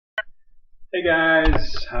Hey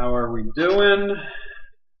guys, how are we doing?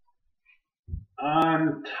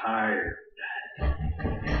 I'm tired.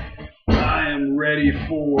 I am ready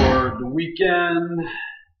for the weekend.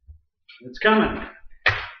 It's coming,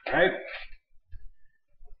 right?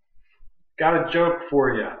 Got a joke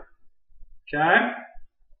for you. Okay?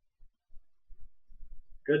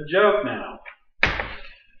 Good joke now.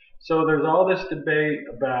 So there's all this debate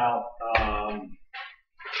about, I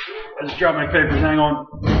just dropped my papers, hang on.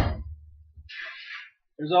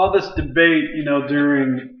 There's all this debate,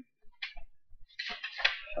 during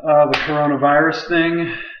the coronavirus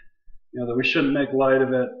thing, that we shouldn't make light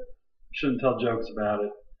of it, shouldn't tell jokes about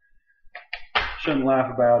it, shouldn't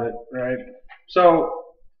laugh about it, right? So,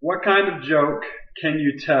 what kind of joke can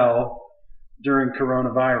you tell during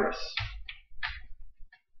coronavirus?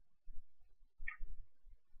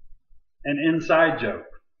 An inside joke.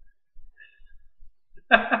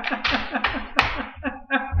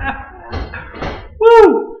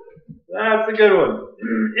 Woo! That's a good one.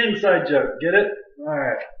 Inside joke. Get it?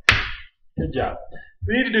 Alright. Good job.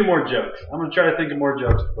 We need to do more jokes. I'm going to try to think of more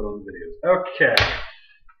jokes to put on the videos. Okay.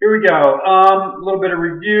 Here we go. A little bit of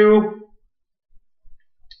review.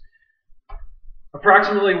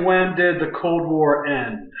 Approximately when did the Cold War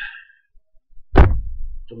end? The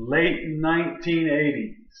late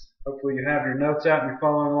 1980s. Hopefully you have your notes out and you're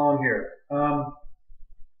following along here.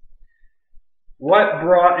 What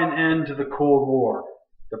brought an end to the Cold War?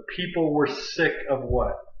 The people were sick of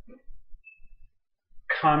what?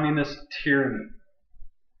 Communist tyranny.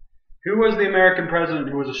 Who was the American president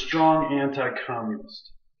who was a strong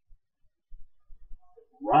anti-communist?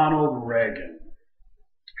 Ronald Reagan.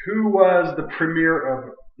 Who was the premier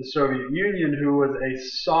of the Soviet Union who was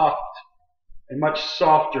a much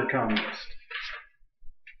softer communist?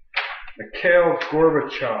 Mikhail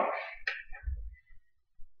Gorbachev.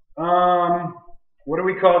 What do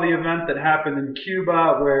we call the event that happened in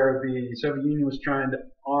Cuba where the Soviet Union was trying to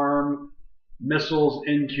arm missiles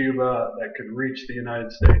in Cuba that could reach the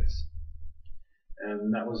United States?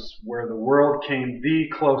 And that was where the world came the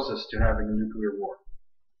closest to having a nuclear war.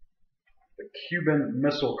 The Cuban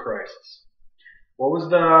Missile Crisis. What was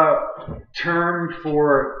the term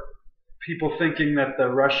for people thinking that the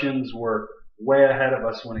Russians were way ahead of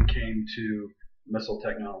us when it came to missile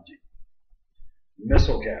technology?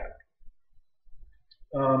 Missile gap.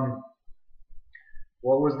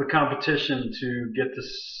 What was the competition to get to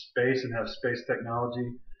space and have space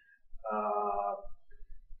technology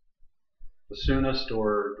the soonest,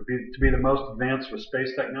 or to be the most advanced with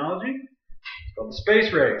space technology? It's called the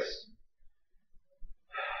space race.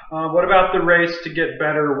 What about the race to get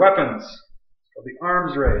better weapons? It's called the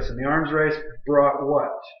arms race. And the arms race brought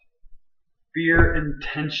what? Fear and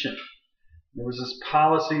tension. There was this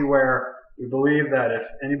policy where we believed that if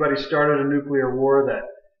anybody started a nuclear war, that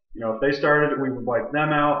if they started it, we would wipe them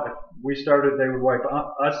out. If we started, they would wipe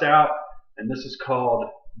us out. And this is called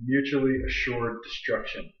mutually assured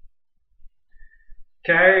destruction.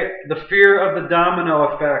 Okay, the fear of the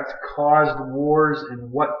domino effect caused wars in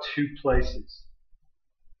what two places?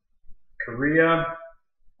 Korea,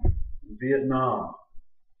 Vietnam.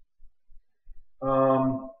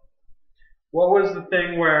 What was the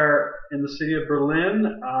thing where in the city of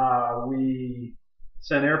Berlin we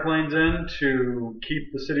sent airplanes in to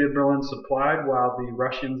keep the city of Berlin supplied while the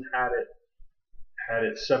Russians had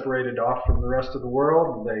it separated off from the rest of the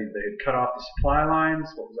world? They had cut off the supply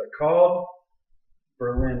lines. What was that called?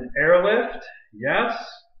 Berlin Airlift. Yes.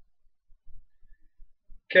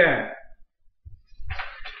 Okay.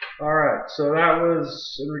 All right. So that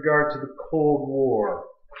was in regard to the Cold War.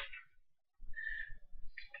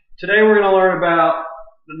 Today we're going to learn about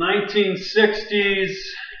the 1960s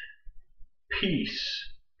peace.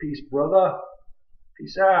 Peace, brother.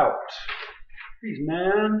 Peace out. Peace,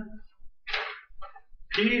 man.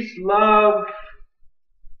 Peace, love. I'm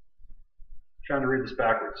trying to read this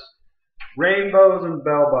backwards. Rainbows and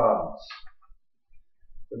bell bottoms.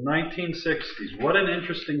 The 1960s. What an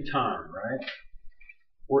interesting time, right?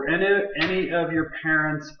 Were any of your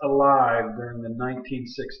parents alive during the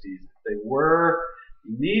 1960s? If they were,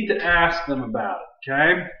 you need to ask them about it,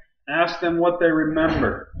 okay? Ask them what they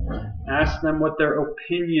remember. Ask them what their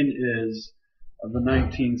opinion is of the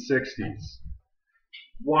 1960s.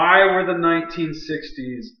 Why were the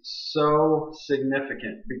 1960s so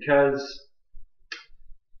significant? Because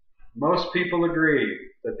most people agree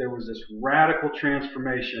that there was this radical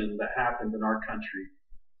transformation that happened in our country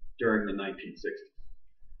during the 1960s.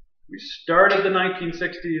 We started the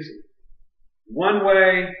 1960s one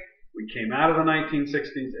way, we came out of the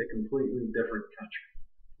 1960s a completely different country.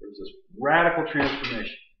 There was this radical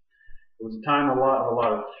transformation. It was a time a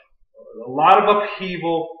lot of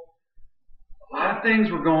upheaval, of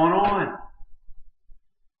things were going on.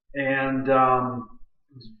 And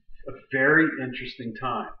it was a very interesting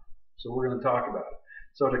time. So we're going to talk about it.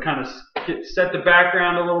 So to kind of set the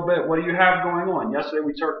background a little bit, what do you have going on? Yesterday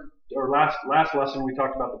we talked, or last lesson we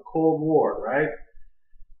talked about the Cold War, right?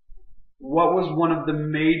 What was one of the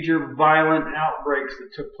major violent outbreaks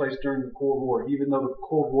that took place during the Cold War? Even though the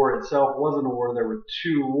Cold War itself wasn't a war, there were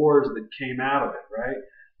two wars that came out of it, right?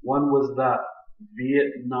 One was the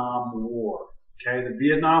Vietnam War. Okay, the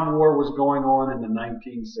Vietnam War was going on in the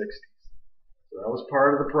 1960s. So that was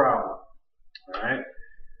part of the problem, all right?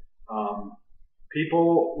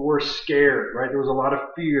 People were scared, right? There was a lot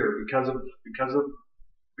of fear because of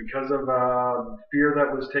fear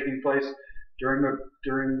that was taking place during the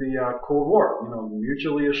Cold War. You know,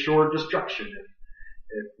 mutually assured destruction.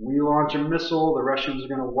 If we launch a missile, the Russians are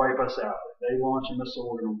going to wipe us out. If they launch a missile,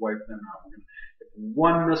 we're going to wipe them out. If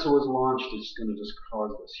one missile is launched, it's going to just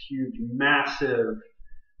cause this huge, massive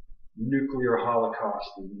nuclear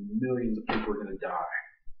holocaust, and millions of people are going to die.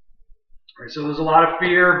 All right, so there's a lot of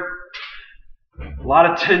fear, a lot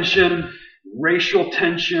of tension, racial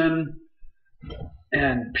tension,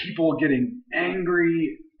 and people getting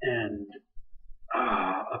angry and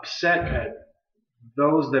upset at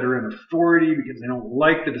those that are in authority because they don't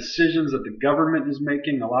like the decisions that the government is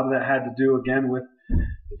making. A lot of that had to do, again, with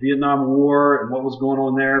the Vietnam War and what was going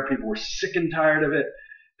on there. People were sick and tired of it.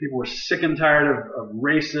 People were sick and tired of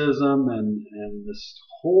racism, and this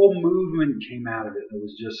whole movement came out of it. It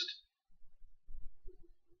was just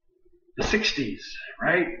the 60s,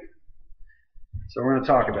 right? So we're going to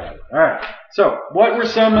talk about it. All right. So what were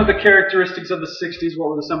some of the characteristics of the 60s? What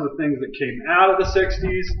were some of the things that came out of the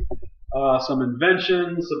 60s? Some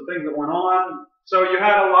inventions, some things that went on. So you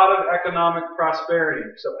had a lot of economic prosperity.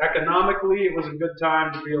 So economically, it was a good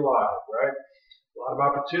time to be alive, right? A lot of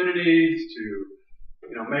opportunities to,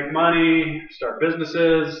 make money, start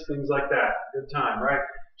businesses, things like that. Good time, right?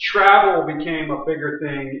 Travel became a bigger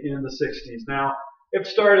thing in the 60s. Now, it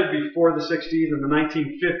started before the 60s. In the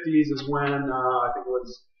 1950s is when, I think it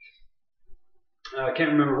was, I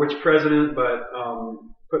can't remember which president, but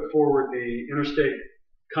put forward the Interstate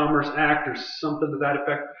Commerce Act or something to that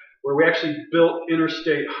effect, where we actually built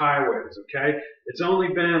interstate highways, okay? It's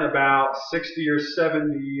only been about 60 or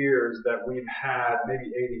 70 years that we've had, maybe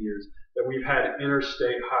 80 years, that we've had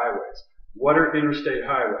interstate highways. What are interstate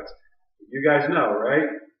highways? You guys know, right?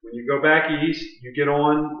 When you go back east, you get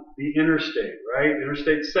on the interstate, right?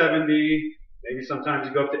 Interstate 70, maybe sometimes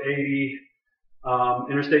you go up to 80.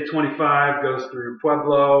 Interstate 25 goes through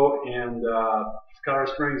Pueblo and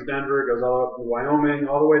Colorado Springs, Denver, goes all up to Wyoming,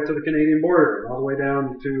 all the way to the Canadian border, and all the way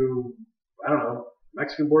down to, I don't know,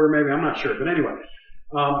 Mexican border maybe, I'm not sure. But anyway,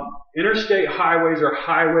 interstate highways are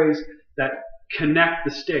highways that connect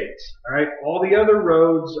the states, all right? All the other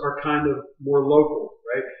roads are kind of more local,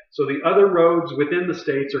 right? So the other roads within the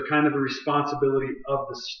states are kind of the responsibility of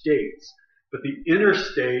the states. But the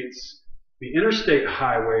interstate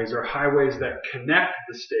highways are highways that connect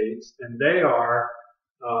the states, and they're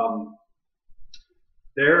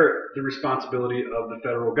the responsibility of the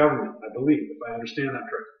federal government, I believe, if I understand that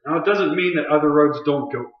correctly. Now, it doesn't mean that other roads don't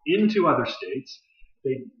go into other states.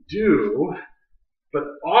 They do, but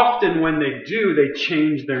often when they do, they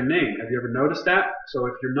change their name. Have you ever noticed that? So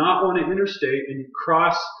if you're not on an interstate and you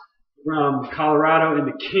cross from Colorado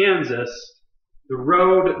into Kansas, the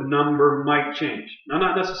road number might change. Now,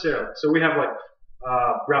 not necessarily. So we have like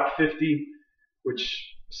Route 50, which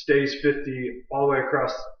stays 50 all the way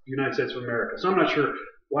across the United States of America. So I'm not sure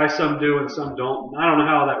why some do and some don't. I don't know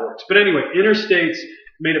how that works. But anyway, interstates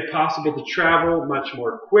made it possible to travel much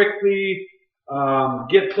more quickly,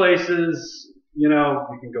 get places, you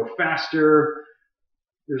can go faster.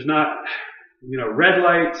 There's not, red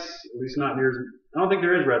lights, at least not near, I don't think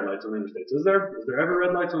there is red lights on interstates. Is there? Is there ever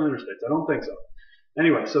red lights on interstates? I don't think so.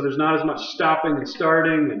 Anyway, so there's not as much stopping and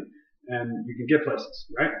starting, and you can get places,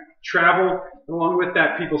 right? Travel. Along with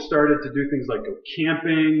that, people started to do things like go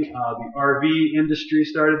camping. The RV industry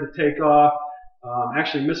started to take off.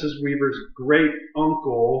 Actually, Mrs. Weaver's great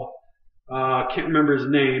uncle, can't remember his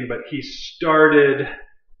name, but he started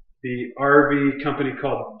the RV company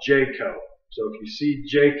called Jayco. So if you see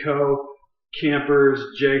Jayco campers,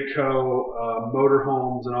 Jayco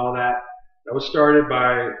motorhomes, and all that, that was started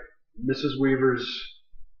by Mrs. Weaver's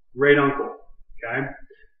great uncle. Okay,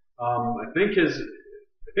 I think his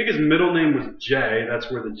middle name was Jay.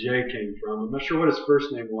 That's where the J came from. I'm not sure what his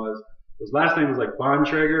first name was. His last name was like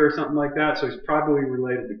Bontrager or something like that. So he's probably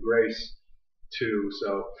related to Grace too.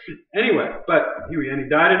 So anyway, and he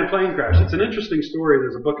died in a plane crash. It's an interesting story.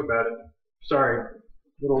 There's a book about it. Sorry,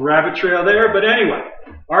 little rabbit trail there. But anyway,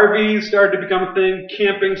 RVs started to become a thing.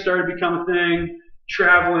 Camping started to become a thing.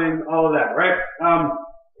 traveling, all of that, right?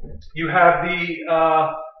 You have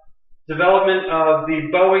the development of the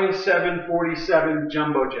Boeing 747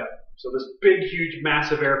 jumbo jet. So this big, huge,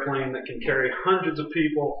 massive airplane that can carry hundreds of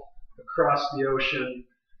people across the ocean,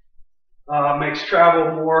 makes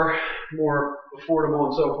travel more affordable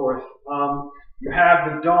and so forth. You have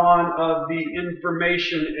the dawn of the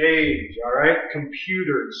information age, all right?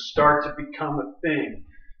 Computers start to become a thing.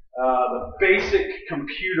 The basic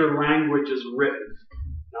computer language is written.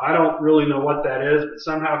 Now, I don't really know what that is, but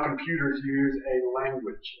somehow computers use a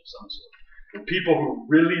language of some sort. And people who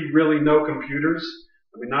really know computers,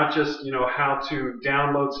 I mean, not just, you know, how to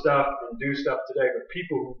download stuff and do stuff today, but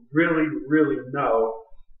people who really know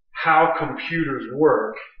how computers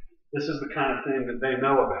work, this is the kind of thing that they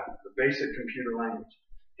know about, the basic computer language.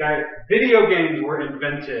 Okay? Video games were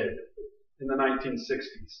invented in the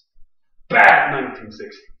 1960s. Bad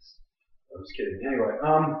 1960s. I was kidding. Anyway,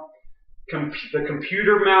 the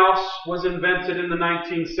computer mouse was invented in the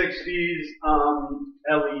 1960s.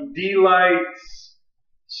 LED lights,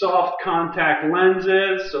 soft contact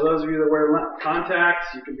lenses. So those of you that wear contacts,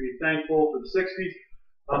 you can be thankful for the 60s.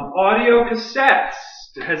 Audio cassettes.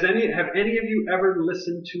 Have any of you ever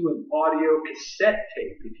listened to an audio cassette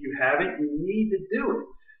tape? If you haven't, you need to do it.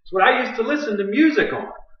 It's what I used to listen to music on.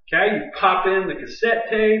 Okay, you pop in the cassette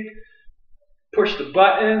tape, push the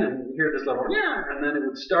button, and you hear this little yeah, and then it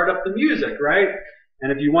would start up the music, right?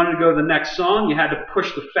 And if you wanted to go to the next song, you had to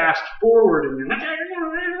push the fast forward, and you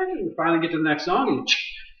finally get to the next song,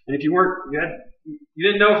 and if you weren't, you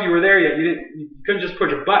didn't know if you were there yet. You couldn't just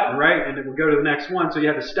push a button, right? And it would go to the next one, so you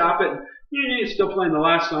had to stop it. And you're still playing the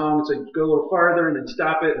last song, so you go a little farther and then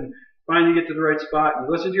stop it, and finally you get to the right spot and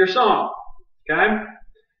you listen to your song. Okay?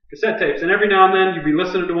 Cassette tapes. And every now and then you'd be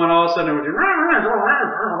listening to one, all of a sudden it would you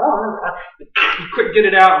couldn't get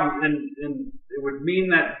it out, and it would mean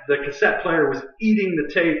that the cassette player was eating the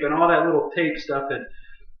tape, and all that little tape stuff had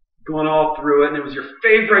gone all through it, and it was your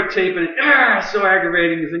favorite tape, and so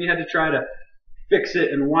aggravating, because then you had to try to fix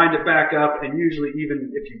it and wind it back up, and usually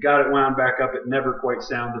even if you got it wound back up, it never quite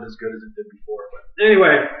sounded as good as it did before. But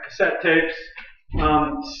anyway, cassette tapes.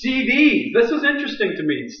 CDs. This is interesting to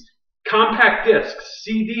me. Compact discs.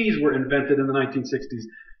 CDs were invented in the 1960s.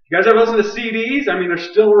 You guys ever listen to CDs? I mean, they're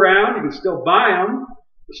still around. You can still buy them.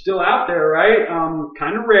 They're still out there, right?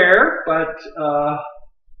 Kind of rare, but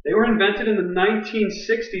they were invented in the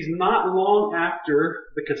 1960s, not long after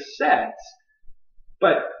the cassettes.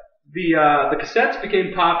 But the cassettes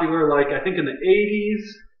became popular, like I think in the 80s,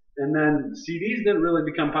 and then CDs didn't really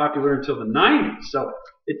become popular until the 90s. So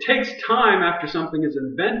it takes time after something is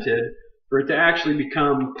invented for it to actually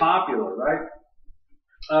become popular, right?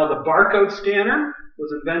 The barcode scanner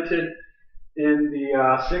was invented in the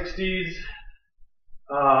 60s.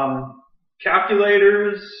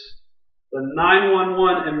 Calculators, the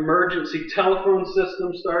 911 emergency telephone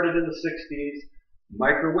system started in the 60s.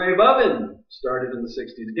 Microwave oven started in the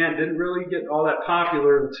 60s. Again, didn't really get all that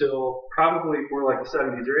popular until probably more like the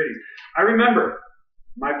 70s or 80s. I remember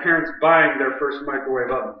my parents buying their first microwave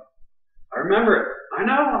oven. I remember it. I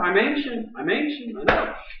know, I'm ancient, I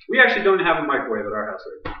know. We actually don't have a microwave at our house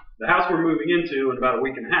right now. The house we're moving into in about a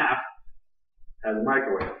week and a half has a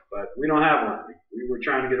microwave, but we don't have one. We were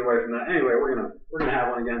trying to get away from that. Anyway, we're gonna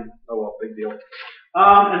have one again. Oh well, big deal.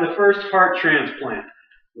 And the first heart transplant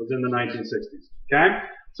was in the 1960s. Okay?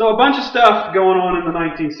 So a bunch of stuff going on in the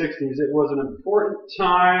 1960s. It was an important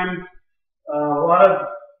time. A lot of,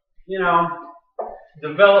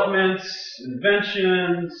 developments,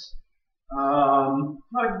 inventions, a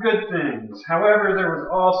lot of good things. However, there was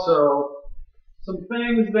also some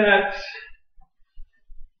things that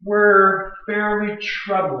were fairly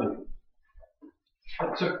troubling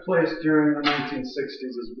that took place during the 1960s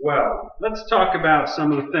as well. Let's talk about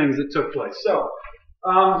some of the things that took place. So,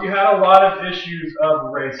 you had a lot of issues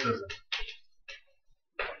of racism.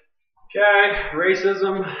 Okay,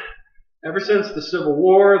 racism. Ever since the Civil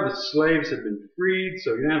War, the slaves had been freed,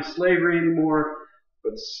 so you didn't have slavery anymore,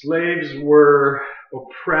 but slaves were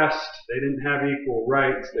oppressed. They didn't have equal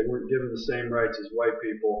rights. They weren't given the same rights as white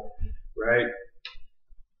people, right?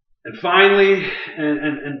 And finally,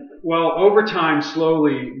 well, over time,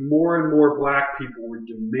 slowly, more and more black people were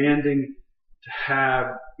demanding to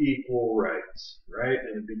have equal rights, right?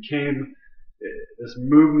 And it became this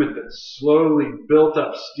movement that slowly built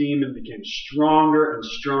up steam and became stronger and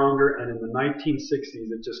stronger, and in the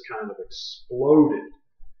 1960s, it just kind of exploded.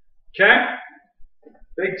 Okay?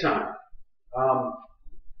 Big time.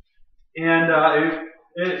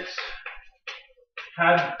 It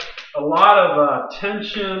had a lot of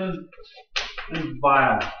tension and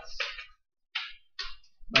violence.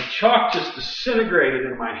 My chalk just disintegrated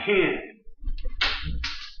in my hand.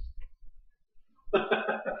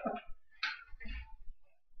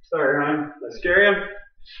 Sorry, Ryan. Did I scare you?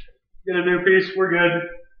 Get a new piece. We're good.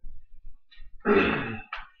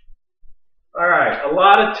 All right. A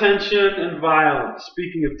lot of tension and violence.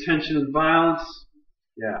 Speaking of tension and violence,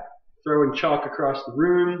 yeah, throwing chalk across the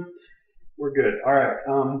room. We're good. All right.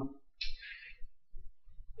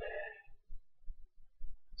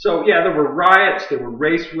 So yeah, there were riots. There were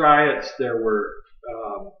race riots. There were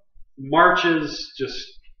marches.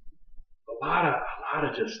 Just a lot of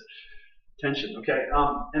just tension. Okay.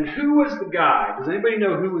 And who was the guy? Does anybody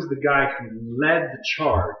know who was the guy who led the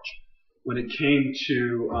charge when it came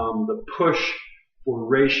to the push for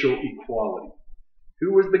racial equality?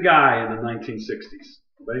 Who was the guy in the 1960s?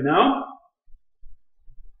 Anybody know?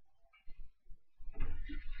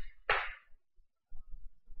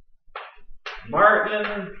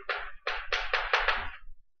 Martin.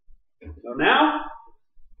 So now,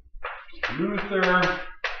 Luther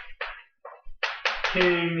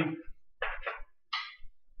King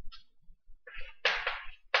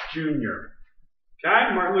Jr.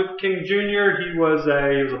 Okay, Martin Luther King Jr. He was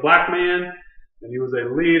a black man, and he was a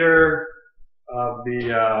leader of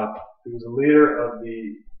the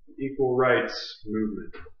equal rights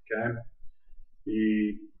movement. Okay,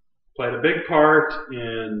 he played a big part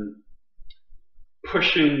in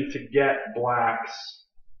pushing to get blacks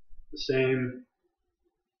the same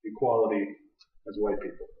equality as white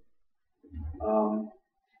people.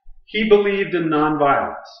 He believed in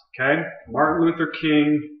nonviolence. Okay, Martin Luther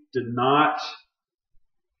King did not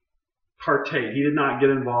partake. He did not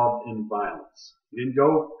get involved in violence. He didn't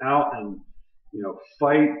go out and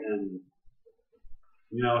fight, and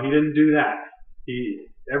he didn't do that.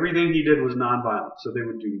 Everything he did was nonviolent. So they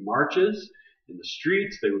would do marches in the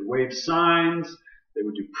streets. They would wave signs. They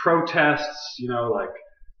would do protests.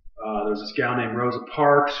 There was this gal named Rosa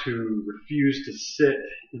Parks who refused to sit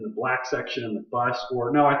in the black section in the bus,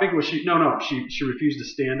 she refused to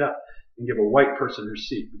stand up and give a white person her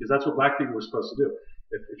seat, because that's what black people were supposed to do.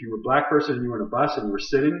 If you were a black person and you were in a bus and you were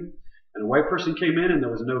sitting, and a white person came in and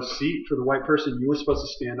there was no seat for the white person, you were supposed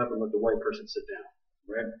to stand up and let the white person sit down,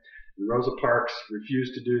 right? And Rosa Parks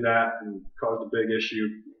refused to do that and caused a big issue.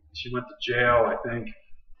 She went to jail, I think,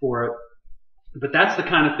 for it. But that's the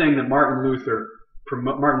kind of thing that Martin Luther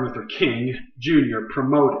King Jr.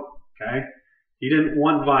 promoted. Okay, he didn't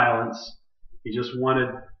want violence. He just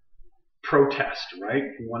wanted protest, right?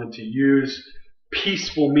 He wanted to use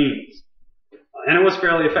peaceful means, and it was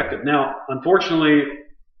fairly effective. Now, unfortunately,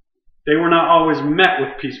 they were not always met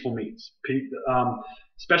with peaceful means.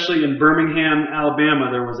 Especially in Birmingham, Alabama,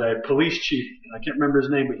 there was a police chief, I can't remember his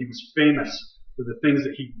name, but he was famous for the things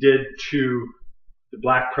that he did to the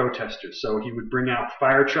black protesters. So he would bring out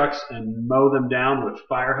fire trucks and mow them down with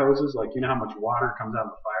fire hoses. Like, you know how much water comes out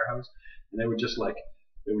of a fire hose? And they would just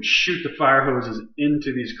they would shoot the fire hoses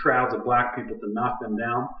into these crowds of black people to knock them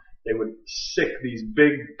down. They would sick these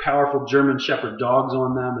big, powerful German Shepherd dogs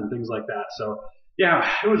on them and things like that. So, yeah,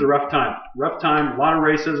 it was a rough time. A lot of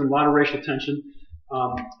racism, a lot of racial tension.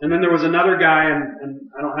 And then there was another guy, and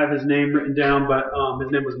I don't have his name written down, but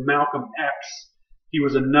his name was Malcolm X. He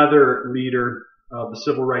was another leader of the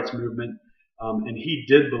civil rights movement, and he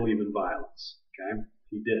did believe in violence. Okay,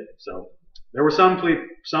 he did. So there were some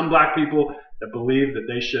black people that believed that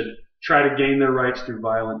they should try to gain their rights through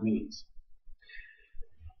violent means.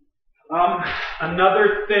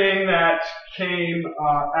 Another thing that came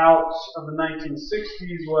out of the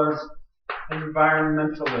 1960s was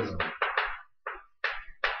environmentalism.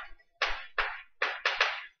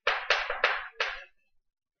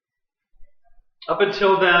 Up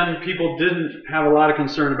until then, people didn't have a lot of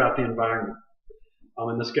concern about the environment.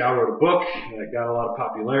 And this gal wrote a book that got a lot of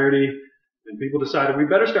popularity, and people decided we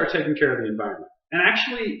better start taking care of the environment. And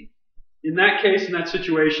actually, in that case, in that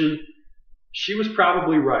situation, she was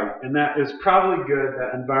probably right, and that is probably good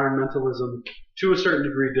that environmentalism, to a certain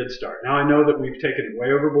degree, did start. Now, I know that we've taken it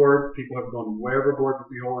way overboard. People have gone way overboard with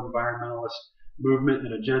the whole environmentalist movement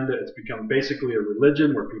and agenda. It's become basically a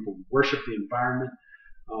religion where people worship the environment.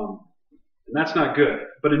 And that's not good.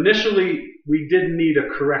 But initially, we did need a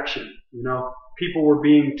correction. People were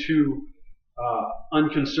being too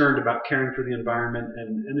unconcerned about caring for the environment.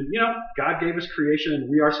 And God gave us creation, and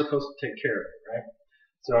we are supposed to take care of it, right?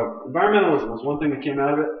 So environmentalism was one thing that came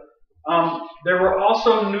out of it. There were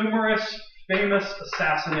also numerous famous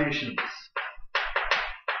assassinations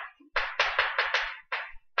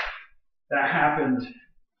that happened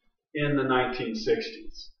in the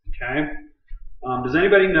 1960s. Okay? Does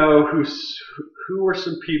anybody know who were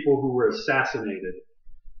some people who were assassinated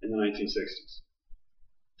in the 1960s?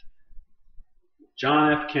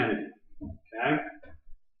 John F. Kennedy. Okay?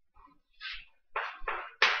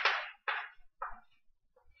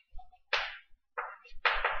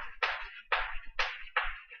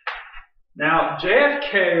 Now,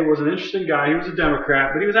 JFK was an interesting guy. He was a Democrat,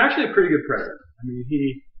 but he was actually a pretty good president. I mean,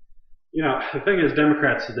 the thing is,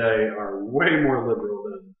 Democrats today are way more liberal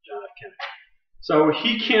than John F. Kennedy. So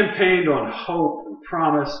he campaigned on hope and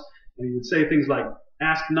promise, and he would say things like,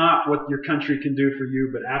 ask not what your country can do for you,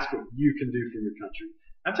 but ask what you can do for your country.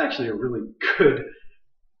 That's actually a really good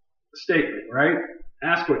statement, right?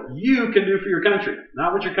 Ask what you can do for your country,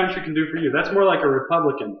 not what your country can do for you. That's more like a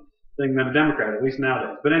Republican thing than a Democrat, at least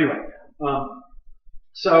nowadays. But anyway,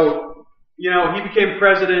 he became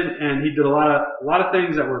president, and he did a lot of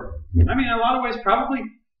things that were, I mean, in a lot of ways, probably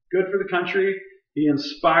good for the country. He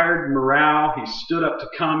inspired morale. He stood up to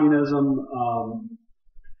communism.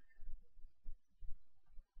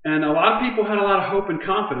 And a lot of people had a lot of hope and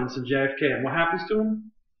confidence in JFK. And what happens to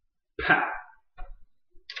him? Pow!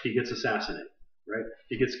 He gets assassinated, right?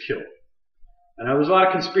 He gets killed. I know there's a lot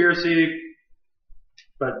of conspiracy,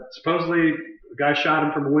 but supposedly a guy shot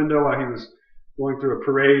him from a window while he was going through a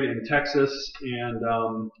parade in Texas, and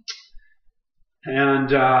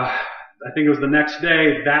I think it was the next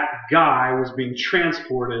day that guy was being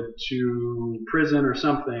transported to prison or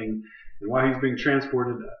something, and while he's being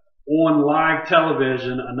transported on live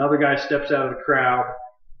television, another guy steps out of the crowd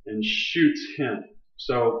and shoots him.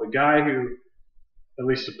 So the guy who, at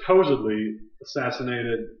least supposedly,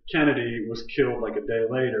 assassinated Kennedy was killed like a day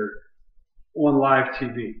later on live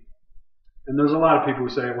TV. And there's a lot of people who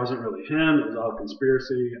say it wasn't really him, it was all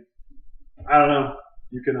conspiracy. I don't know.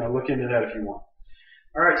 You can look into that if you want.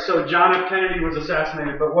 All right, so John F. Kennedy was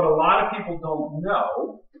assassinated, but what a lot of people don't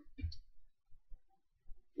know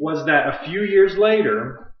was that a few years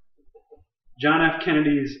later, John F.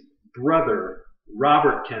 Kennedy's brother,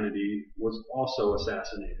 Robert Kennedy, was also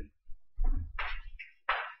assassinated.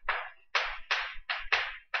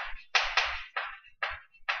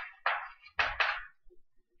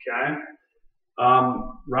 Okay.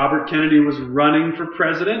 Robert Kennedy was running for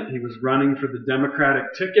president. He was running for the Democratic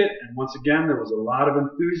ticket, and once again, there was a lot of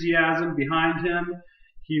enthusiasm behind him.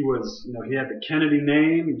 He was, he had the Kennedy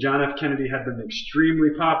name. John F. Kennedy had been an extremely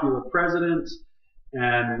popular president,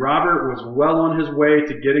 and Robert was well on his way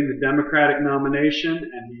to getting the Democratic nomination,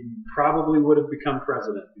 and he probably would have become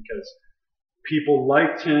president because people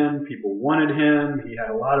liked him, people wanted him, he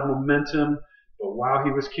had a lot of momentum, but while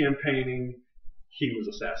he was campaigning, he was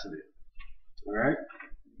assassinated. All right.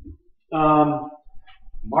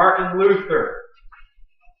 Martin Luther.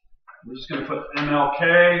 We're just going to put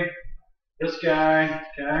MLK. This guy,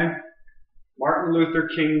 okay. Martin Luther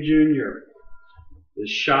King Jr. is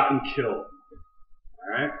shot and killed.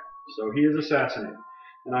 All right. So he is assassinated.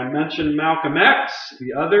 And I mentioned Malcolm X,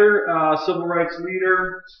 the other civil rights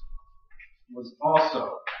leader, was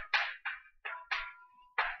also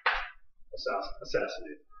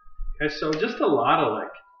assassinated. Okay, so just a lot of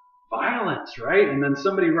violence, right? And then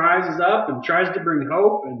somebody rises up and tries to bring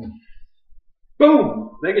hope, and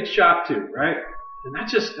boom, they get shot too, right? And that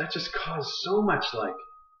just caused so much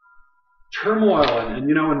turmoil. And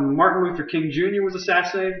when Martin Luther King Jr. was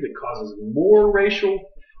assassinated, it causes more racial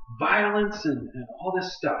violence and all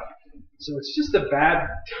this stuff. So it's just a bad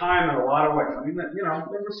time in a lot of ways. I mean, there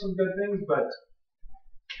were some good things, but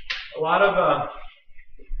a lot of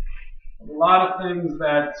things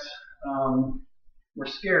that were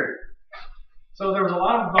scary. So there was a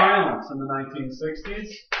lot of violence in the 1960s.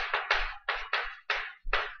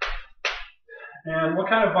 And what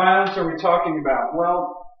kind of violence are we talking about?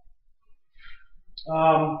 Well,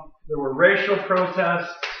 there were racial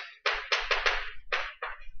protests.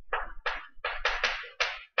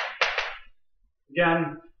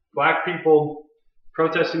 Again, black people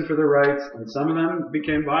protesting for their rights, and some of them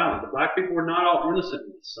became violent. The black people were not all innocent.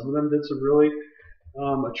 Some of them did some really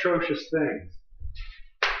atrocious things.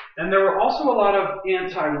 And there were also a lot of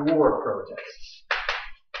anti-war protests.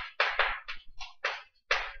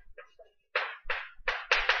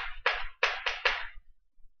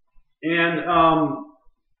 And,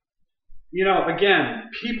 again,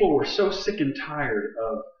 people were so sick and tired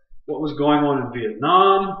of what was going on in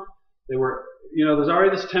Vietnam. They were, there's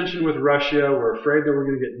already this tension with Russia. We're afraid that we're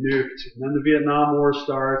going to get nuked. And then the Vietnam War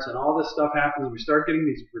starts, and all this stuff happens. We start getting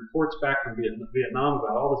these reports back from Vietnam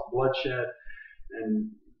about all this bloodshed.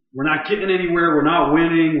 And we're not getting anywhere. We're not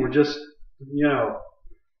winning. We're just,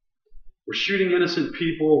 we're shooting innocent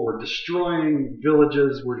people. We're destroying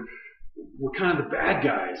villages. We're kind of the bad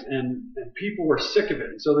guys. And people were sick of it.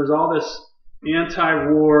 And so there's all this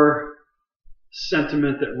anti-war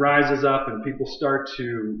sentiment that rises up, and people start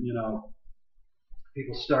to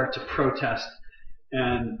protest.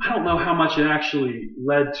 And I don't know how much it actually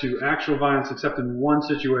led to actual violence, except in one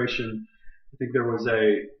situation. I think there was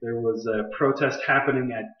a protest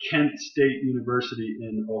happening at Kent State University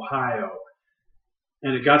in Ohio,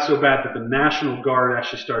 And it got so bad that the National Guard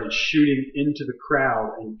actually started shooting into the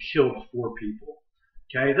crowd and killed 4 people.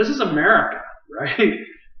 Okay, this is America, right?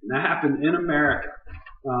 And that happened in America.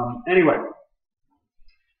 Anyway,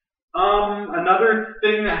 another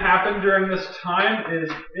thing that happened during this time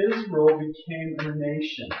is Israel became a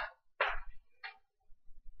nation.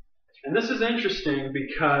 And this is interesting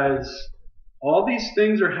because all these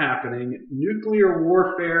things are happening. Nuclear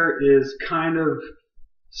warfare is kind of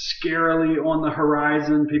scarily on the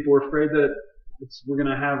horizon. People are afraid that we're going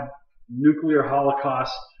to have nuclear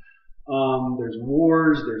holocaust. There's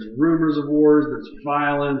wars, there's rumors of wars, there's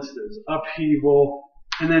violence, there's upheaval.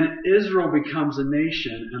 And then Israel becomes a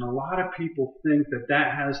nation, and a lot of people think that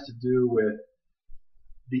that has to do with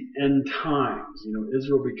the end times,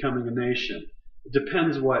 Israel becoming a nation. It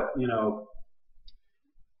depends what,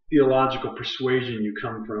 theological persuasion you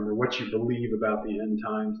come from or what you believe about the end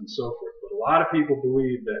times and so forth. But a lot of people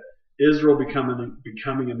believe that Israel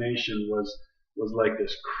becoming a nation was like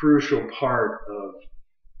this crucial part of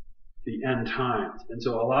the end times. And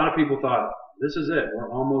so a lot of people thought, this is it.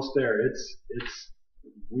 We're almost there.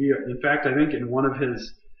 In fact, I think in one of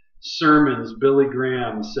his sermons, Billy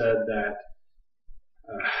Graham said that,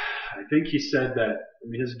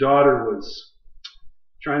 his daughter was,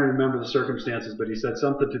 trying to remember the circumstances, but he said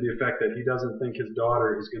something to the effect that he doesn't think his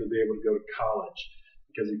daughter is going to be able to go to college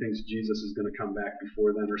because he thinks Jesus is going to come back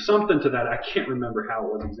before then, or something to that. I can't remember how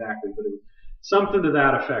it was exactly, but it was something to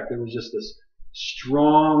that effect. There was just this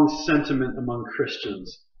strong sentiment among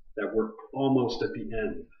Christians that we're almost at the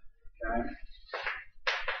end. Okay?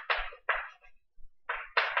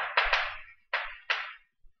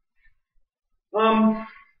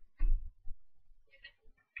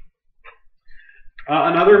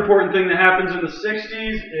 Another important thing that happens in the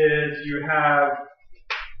 60s is you have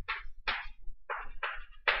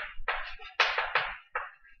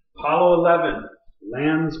Apollo 11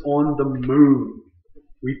 lands on the moon.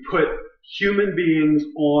 We put human beings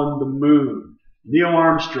on the moon. Neil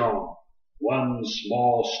Armstrong, one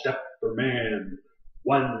small step for man,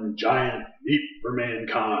 one giant leap for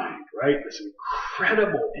mankind, right? This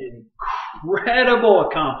incredible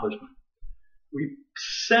accomplishment. We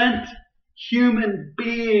sent human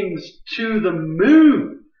beings to the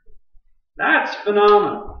moon. That's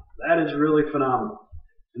phenomenal. That is really phenomenal.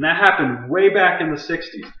 And that happened way back in the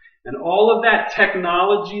 60s. And all of that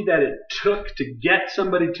technology that it took to get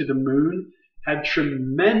somebody to the moon had a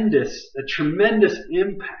tremendous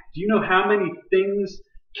impact. Do you know how many things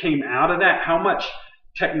came out of that? How much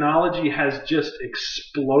technology has just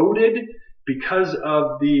exploded because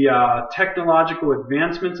of the technological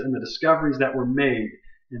advancements and the discoveries that were made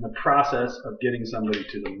in the process of getting somebody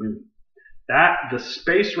to the moon. The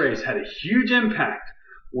space race had a huge impact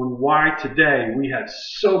on why today we have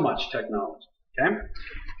so much technology. Okay?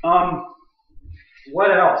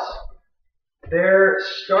 What else? There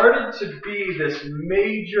started to be this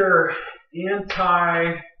major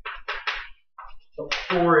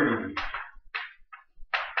anti-authority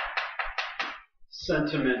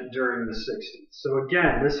sentiment during the 60s. So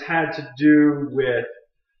again, this had to do with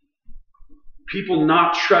people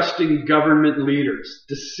not trusting government leaders,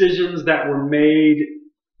 decisions that were made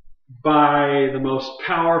by the most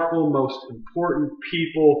powerful, most important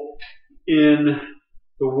people in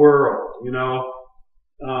the world.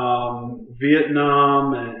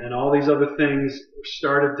 Vietnam and all these other things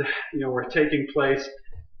were taking place,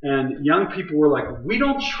 and young people were like, we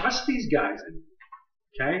don't trust these guys anymore.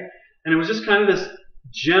 Okay? And it was just kind of this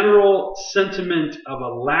general sentiment of a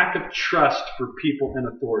lack of trust for people in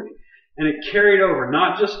authority. And it carried over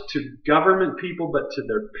not just to government people, but to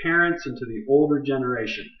their parents and to the older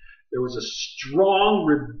generation. There was a strong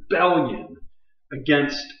rebellion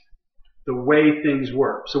against the way things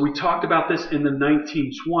were. So we talked about this in the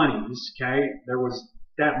 1920s. Okay,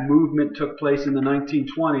 that movement took place in the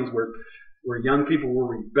 1920s where young people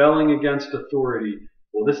were rebelling against authority.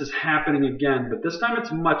 Well, this is happening again, but this time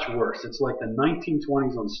it's much worse. It's like the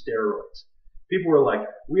 1920s on steroids. People were like,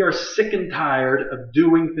 we are sick and tired of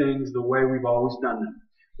doing things the way we've always done them.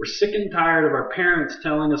 We're sick and tired of our parents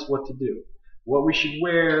telling us what to do, what we should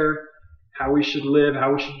wear, how we should live,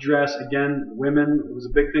 how we should dress. Again, women, it was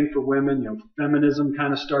a big thing for women. Feminism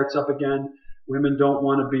kind of starts up again. Women don't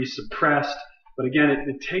want to be suppressed. But again,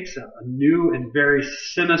 it takes a new and very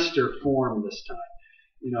sinister form this time.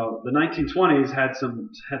 The 1920s had some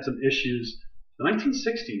issues. The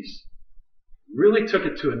 1960s really took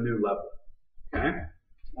it to a new level. Okay?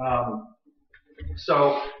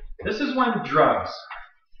 So this is when drugs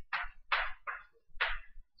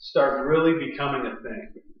start really becoming a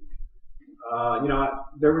thing.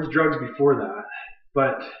 There was drugs before that,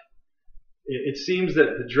 but it seems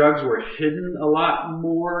that the drugs were hidden a lot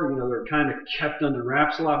more. You know, they were kind of kept under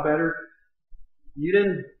wraps a lot better. You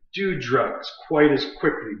didn't do drugs quite as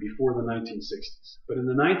quickly before the 1960s. But in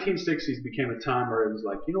the 1960s became a time where it was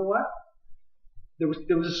like, you know what? There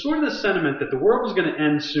was a sort of the sentiment that the world was going to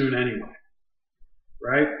end soon anyway.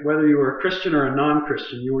 Right? Whether you were a Christian or a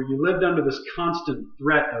non-Christian, you lived under this constant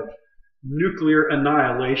threat of nuclear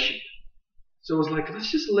annihilation. So it was like,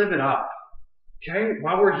 let's just live it up. Okay?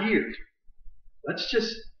 While we're here. Let's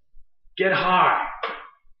just get high.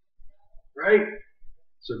 Right?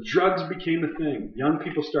 So drugs became a thing. Young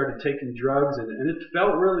people started taking drugs, and it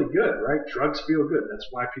felt really good, right? Drugs feel good. That's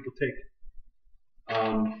why people take it.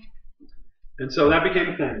 And so that became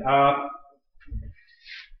a thing.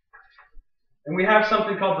 And we have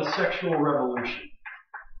something called the sexual revolution.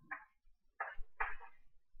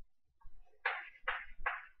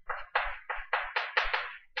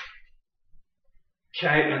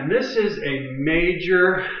 Okay, and this is a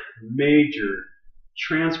major, major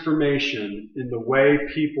transformation in the way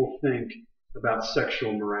people think about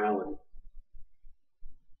sexual morality.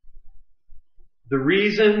 The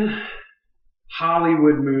reason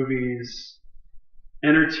Hollywood movies,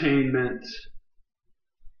 entertainment,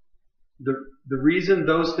 the reason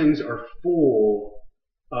those things are full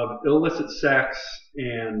of illicit sex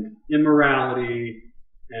and immorality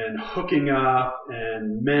and hooking up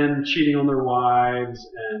and men cheating on their wives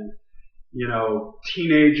and, you know,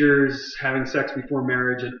 teenagers having sex before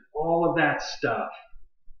marriage and all of that stuff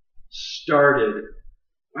started.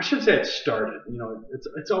 I shouldn't say it started. You know,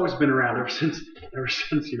 it's always been around ever since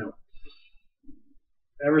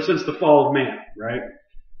the fall of man, right?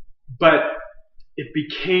 But it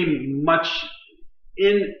became much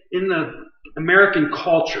in the American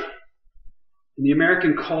culture. In the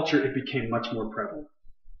American culture, it became much more prevalent.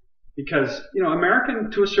 Because, you know, America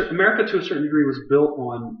to a certain degree was built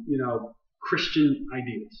on, you know, Christian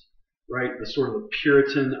ideals, right? The sort of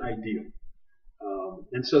Puritan ideal.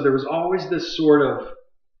 And so there was always this sort of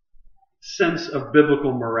sense of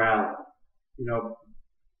biblical morality. You know,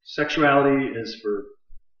 sexuality is for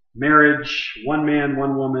marriage, one man,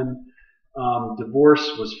 one woman.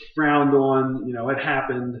 Divorce was frowned on. You know, it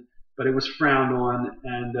happened, but it was frowned on.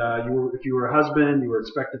 And if you were a husband, you were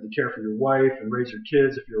expected to care for your wife and raise your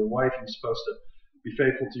kids. If you're a wife, you're supposed to be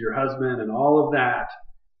faithful to your husband, and all of that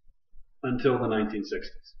until the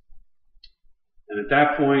 1960s. And at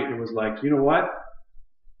that point, it was like, you know what?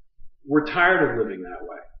 We're tired of living that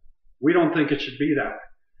way. We don't think it should be that way.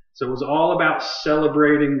 So it was all about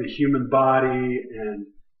celebrating the human body and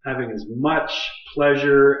having as much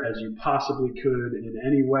pleasure as you possibly could in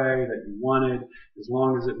any way that you wanted, as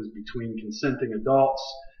long as it was between consenting adults.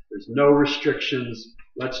 There's no restrictions.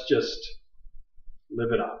 Let's just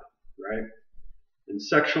live it up, right? And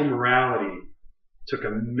sexual morality took a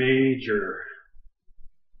major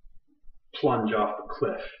plunge off the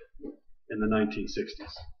cliff in the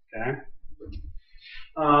 1960s. Okay?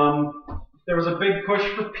 There was a big push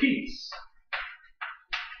for peace.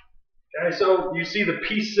 Okay, so you see the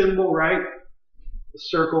peace symbol, right? The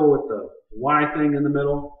circle with the Y thing in the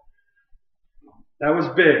middle. That was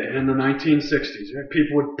big in the 1960s. Right?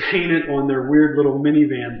 People would paint it on their weird little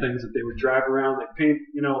minivan things that they would drive around. They paint,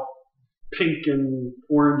 you know, pink and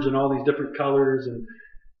orange and all these different colors and,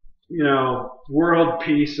 you know, world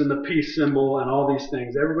peace and the peace symbol and all these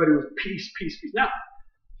things. Everybody was peace, peace, peace. Now,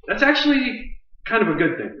 that's actually kind of a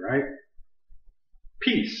good thing, right?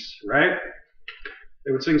 Peace, right?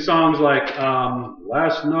 They would sing songs like,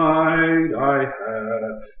 last night I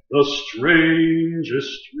had the strangest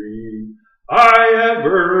dream I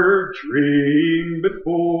ever dreamed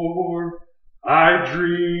before. I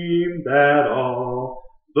dreamed that all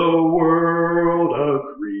the world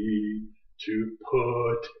agreed to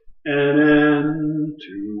put an end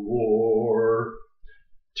to war.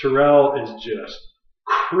 Terrell is just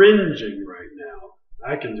cringing right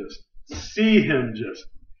now. I can just see him just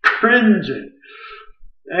cringing.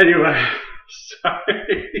 Anyway,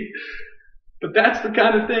 sorry. But that's the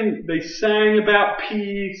kind of thing. They sang about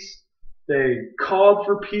peace. They called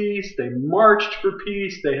for peace. They marched for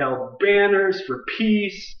peace. They held banners for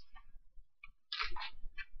peace.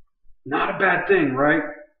 Not a bad thing, right?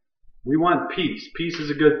 We want peace. Peace is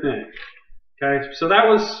a good thing. Okay, so that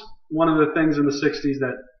was one of the things in the 60s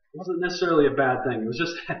that wasn't necessarily a bad thing. It was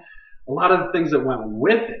just a lot of the things that went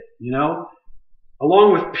with it, you know?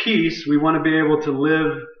 Along with peace, we want to be able to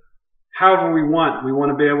live however we want. We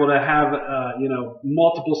want to be able to have,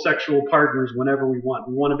 multiple sexual partners whenever we want.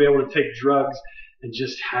 We want to be able to take drugs and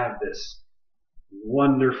just have this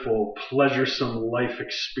wonderful, pleasuresome life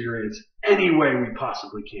experience any way we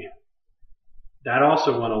possibly can. that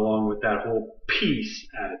also went along with that whole peace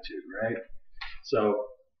attitude, right? So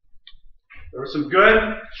there was some good,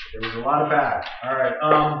 there was a lot of bad. All right.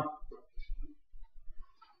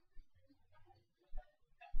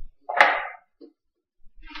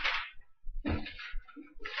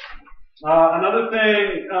 Another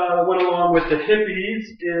thing that went along with the hippies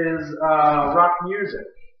is rock music.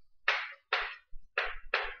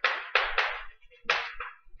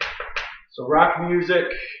 So rock music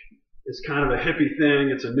is kind of a hippie thing.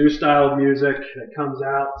 It's a new style of music that comes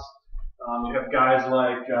out. You have guys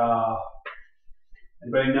like,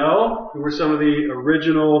 anybody know who were some of the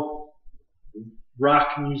original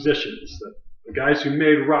rock musicians? The guys who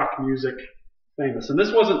made rock music famous. And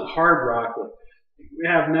this wasn't hard rock like we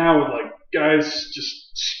have now with like guys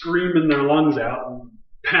just screaming their lungs out and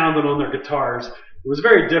pounding on their guitars. It was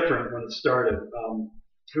very different when it started.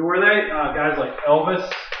 Who were they? Guys like Elvis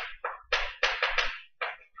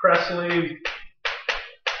Presley,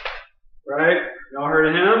 right? Y'all heard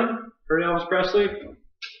of him? Heard of Elvis Presley? Okay.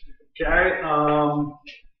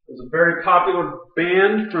 It was a very popular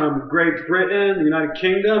band from Great Britain, the United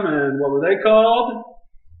Kingdom, and what were they called?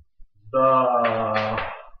 The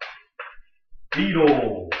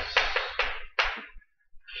Beatles.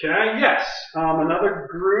 Okay, yes. Another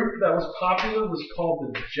group that was popular was called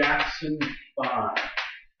the Jackson 5.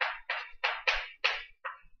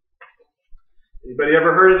 Anybody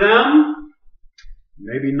ever heard of them?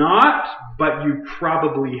 Maybe not, but you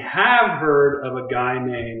probably have heard of a guy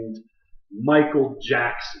named Michael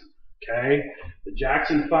Jackson. Okay? The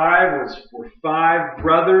Jackson 5 were 5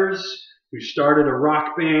 brothers who started a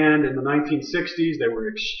rock band in the 1960s. They were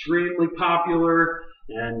extremely popular,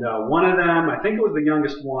 and one of them, I think it was the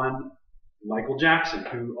youngest one, Michael Jackson,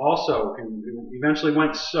 who eventually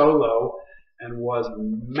went solo and was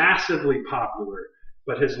massively popular,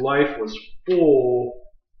 but his life was full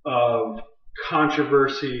of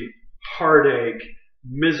controversy, heartache,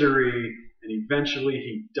 misery, and eventually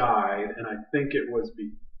he died, and I think it was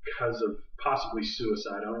because of possibly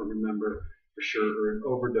suicide. I don't remember for sure, or an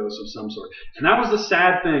overdose of some sort. And that was the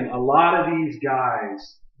sad thing. A lot of these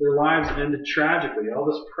guys, their lives ended tragically.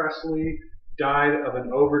 Elvis Presley died of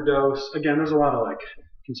an overdose. Again, there's a lot of like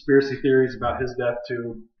conspiracy theories about his death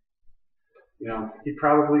too. You know, he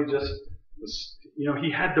probably just was, you know,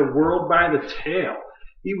 he had the world by the tail.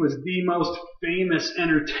 He was the most famous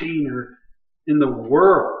entertainer in the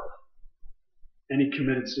world. And he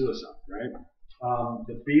committed suicide, right?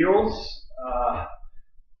 The Beatles,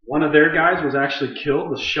 one of their guys was actually killed,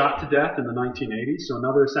 was shot to death in the 1980s. So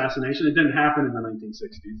another assassination. It didn't happen in the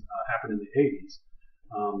 1960s. It happened in the 80s.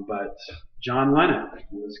 But John Lennon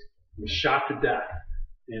was shot to death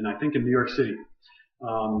I think in New York City.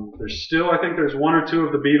 I think there's one or two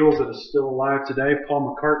of the Beatles that is still alive today.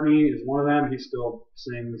 Paul McCartney is one of them. He still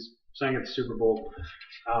sang at the Super Bowl,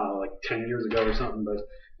 like 10 years ago or something. But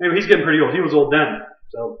anyway, he's getting pretty old. He was old then.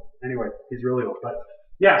 So anyway, he's really old. But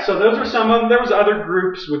yeah, so those are some of them. There was other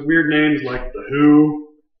groups with weird names like The Who,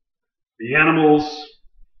 The Animals,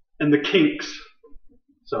 and The Kinks.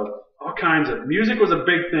 So all kinds of music was a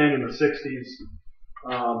big thing in the 60s.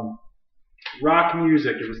 Rock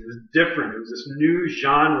music, it was different. It was this new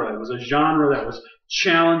genre. It was a genre that was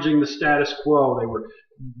challenging the status quo.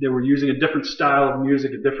 They were using a different style of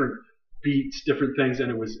music, a different beats, different things,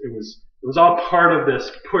 and it was all part of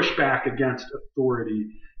this pushback against authority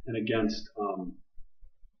and against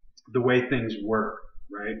the way things were,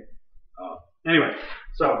 right? Anyway,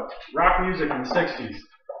 so rock music in the 60s.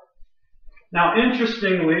 Now,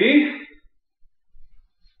 interestingly,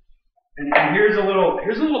 and here's a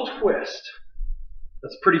little twist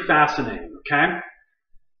that's pretty fascinating, okay?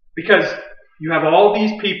 Because you have all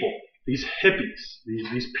these people, these hippies,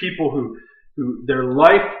 these people who their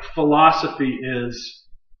life philosophy is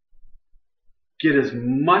get as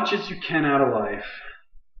much as you can out of life,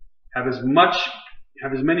 have as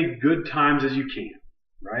many good times as you can,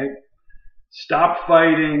 right? Stop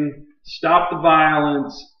fighting, stop the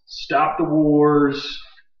violence, stop the wars,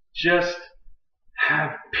 just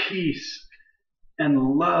have peace and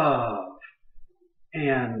love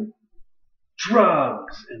and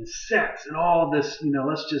drugs and sex and all this, you know,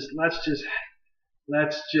 let's just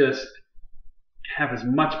have as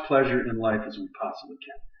much pleasure in life as we possibly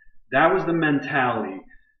can. That was the mentality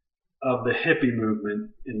of the hippie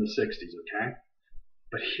movement in the 60s, okay?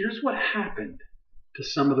 But here's what happened to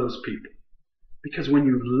some of those people. Because when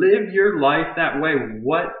you live your life that way,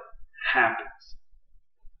 what happens?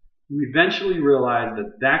 You eventually realize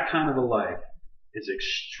that that kind of a life is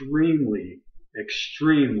extremely,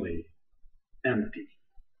 extremely empty,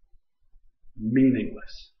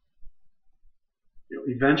 meaningless. You know,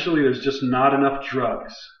 eventually there's just not enough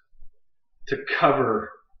drugs. to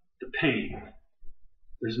cover the pain.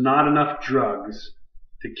 There's not enough drugs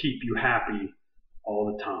to keep you happy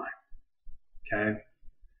all the time. Okay?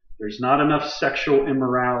 There's not enough sexual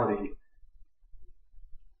immorality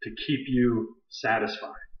to keep you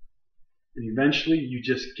satisfied. And eventually you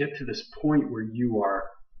just get to this point where you are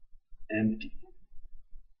empty.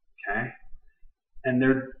 Okay? And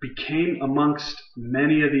there became amongst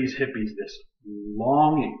many of these hippies this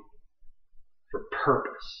longing for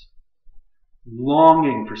purpose,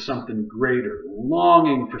 longing for something greater,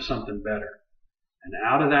 longing for something better. And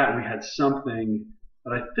out of that we had something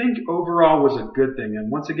that I think overall was a good thing.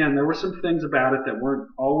 And once again, there were some things about it that weren't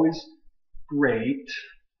always great,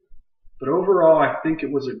 but overall I think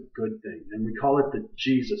it was a good thing. And we call it the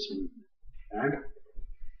Jesus movement. Okay?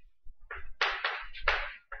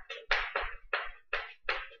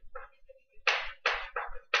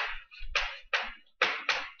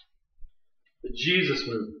 The Jesus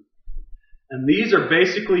movement. And these are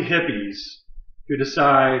basically hippies who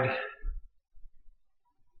decide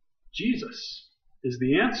Jesus is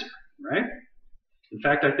the answer, right? In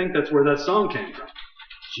fact, I think that's where that song came from.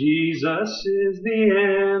 Jesus is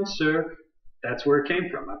the answer. That's where it came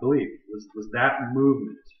from, I believe, was that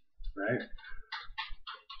movement, right?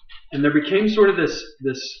 And there became sort of this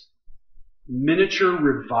miniature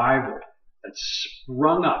revival that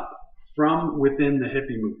sprung up from within the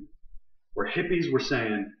hippie movement, where hippies were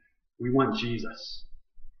saying, we want Jesus.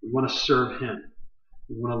 We want to serve Him.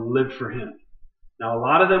 We want to live for Him. Now, a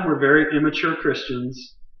lot of them were very immature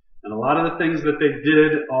Christians, and a lot of the things that they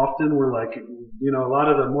did often were like, a lot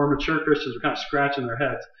of the more mature Christians were kind of scratching their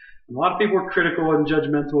heads. And a lot of people were critical and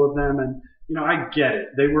judgmental of them, and, I get it.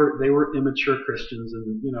 They were immature Christians,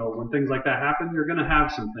 and, when things like that happen, you're going to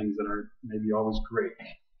have some things that aren't maybe always great.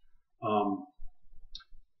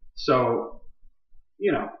 So,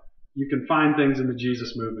 you can find things in the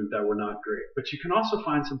Jesus movement that were not great, but you can also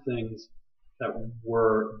find some things that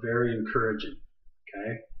were very encouraging.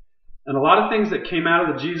 Okay? And a lot of things that came out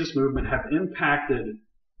of the Jesus movement have impacted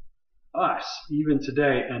us even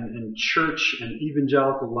today and in church and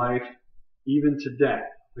evangelical life even today.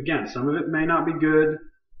 Again, some of it may not be good,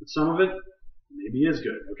 but some of it maybe is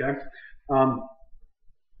good. Okay?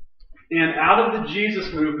 And out of the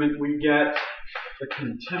Jesus movement we get the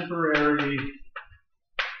contemporary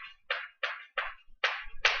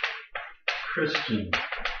Christian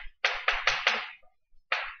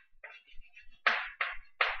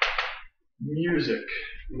music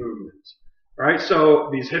movement. Right? So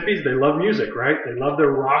these hippies, they love music, right? They love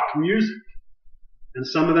their rock music. And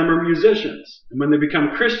some of them are musicians. And when they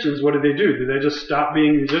become Christians, what do? Do they just stop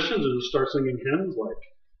being musicians or just start singing hymns like,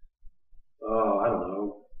 I don't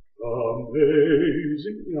know,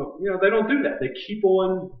 amazing? They don't do that. They keep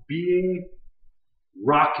on being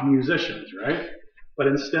rock musicians, right? But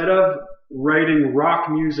instead of writing rock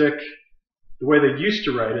music the way they used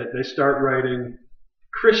to write it, they start writing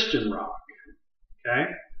Christian rock. Okay?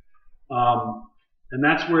 And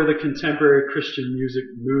that's where the contemporary Christian music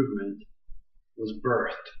movement was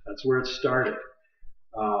birthed. That's where it started.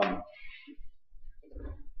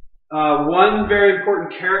 One very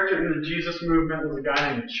important character in the Jesus movement was a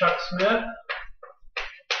guy named Chuck Smith.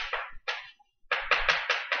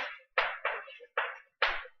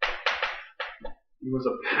 He was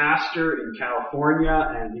a pastor in California,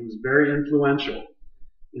 and he was very influential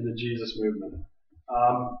in the Jesus movement.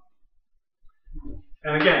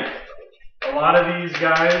 And again, a lot of these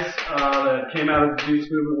guys that came out of the Jesus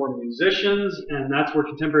movement were musicians, and that's where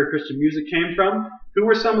contemporary Christian music came from. Who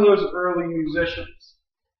were some of those early musicians?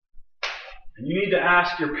 And you need to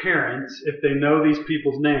ask your parents if they know these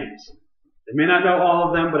people's names. They may not know all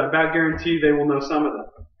of them, but I bet guarantee they will know some of them.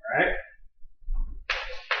 All right?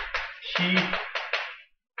 Keith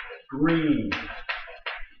Green.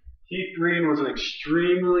 Keith Green was an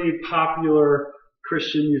extremely popular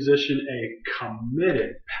Christian musician, a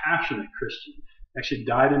committed, passionate Christian. Actually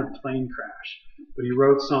died in a plane crash. But he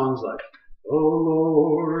wrote songs like, "Oh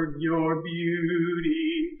Lord, you're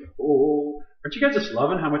beautiful." Aren't you guys just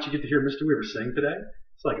loving how much you get to hear Mr. Weaver sing today?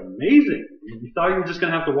 It's like amazing. You thought you were just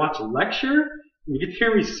going to have to watch a lecture, and you get to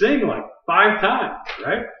hear me sing like 5 times,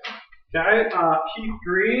 right? Okay, Keith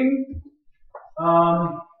Green.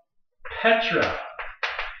 Petra.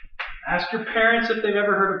 Ask your parents if they've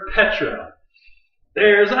ever heard of Petra.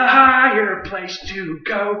 There's a higher place to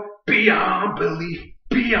go, beyond belief,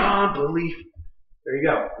 beyond belief. There you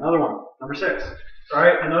go. Another one. Number 6. All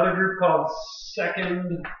right, another group called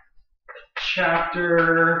Second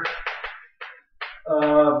Chapter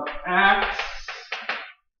of Acts.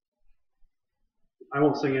 I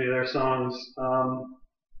won't sing any of their songs. A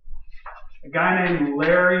guy named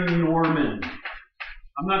Larry Norman.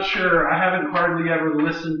 I'm not sure. I haven't hardly ever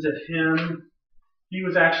listened to him. He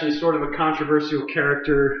was actually sort of a controversial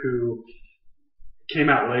character who came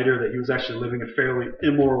out later that he was actually living a fairly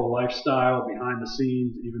immoral lifestyle behind the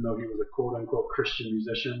scenes, even though he was a quote-unquote Christian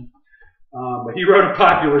musician. But he wrote a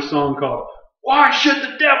popular song called "Why Should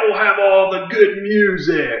the Devil Have All the Good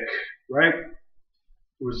Music?" Right?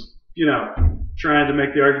 It was, trying to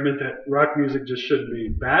make the argument that rock music just shouldn't be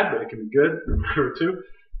bad, but it can be good or too.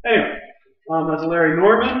 Anyway, that's Larry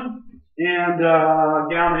Norman and a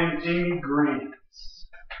gal named Amy Grant.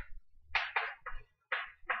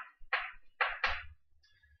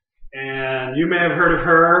 And you may have heard of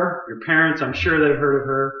her. Your parents, I'm sure they've heard of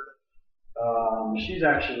her. She's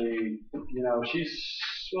actually,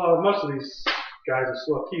 most of these guys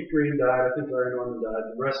are Keith Green died. I think Larry Norman died.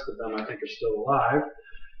 The rest of them, I think, are still alive.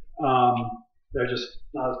 They're just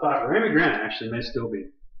not as popular. Amy Grant actually may still be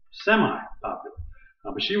semi-popular.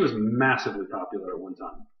 But she was massively popular at one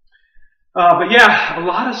time. But yeah, a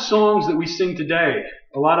lot of songs that we sing today,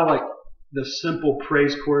 a lot of like the simple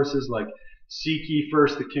praise choruses like "Seek ye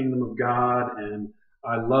first the kingdom of God" and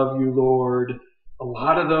 "I love you, Lord." A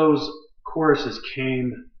lot of those choruses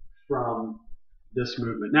came from this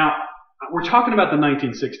movement. Now, we're talking about the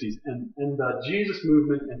 1960s, and the Jesus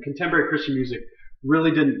movement and contemporary Christian music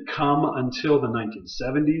really didn't come until the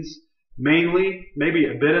 1970s. Mainly, maybe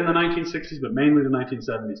a bit in the 1960s, but mainly the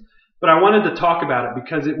 1970s. But I wanted to talk about it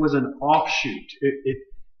because it was an offshoot.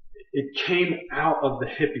 It came out of the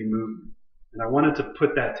hippie movement, and I wanted to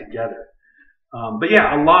put that together. But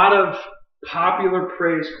yeah, a lot of popular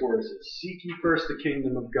praise choruses. "Seek ye first the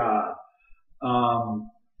kingdom of God."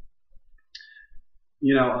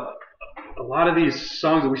 A lot of these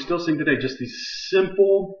songs that we still sing today, just these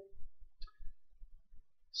simple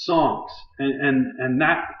songs. And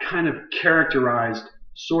that kind of characterized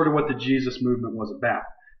sort of what the Jesus movement was about.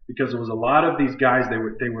 Because there was a lot of these guys, they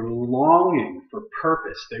were longing for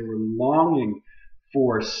purpose. They were longing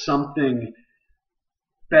for something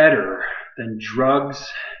better than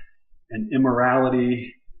drugs and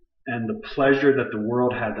immorality and the pleasure that the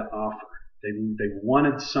world had to offer. They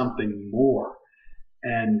wanted something more.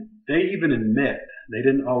 And they even admit they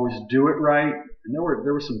didn't always do it right. And there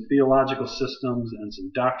were some theological systems and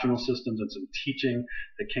some doctrinal systems and some teaching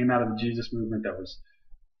that came out of the Jesus movement that was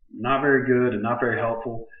not very good and not very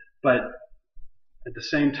helpful. But at the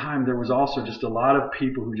same time, there was also just a lot of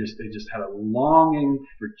people who just had a longing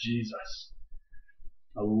for Jesus,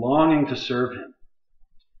 a longing to serve him.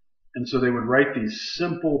 And so they would write these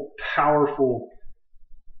simple, powerful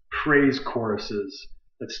praise choruses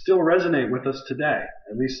that still resonate with us today,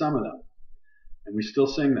 at least some of them. And we still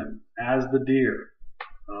sing them, "As the Deer,"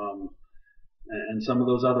 and some of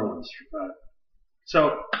those other ones.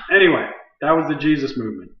 So anyway, that was the Jesus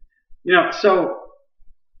movement. So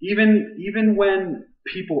even when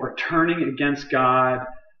people are turning against God,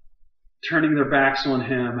 turning their backs on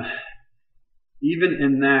him, even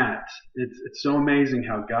in that, it's so amazing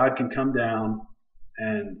how God can come down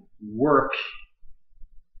and work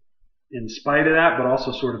in spite of that, but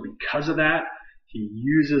also sort of because of that. He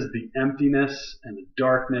uses the emptiness and the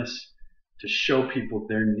darkness to show people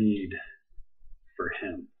their need for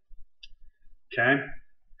him. Okay?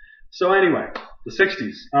 So anyway, the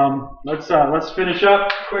 60s. Let's finish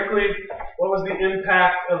up quickly. What was the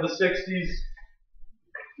impact of the 60s?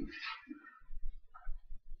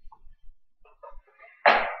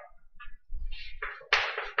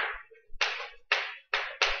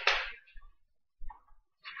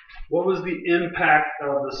 What was the impact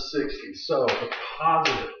of the 60s? So, the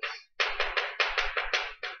positives.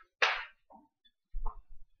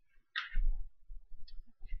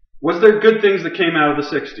 Was there good things that came out of the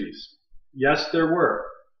 60s? Yes, there were.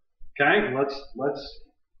 Okay, let's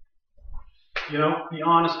be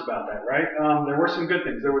honest about that, right? There were some good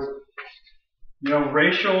things. There was,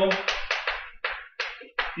 racial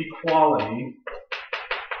equality.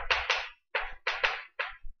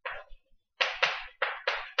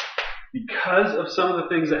 Because of some of the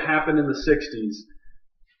things that happened in the 60s,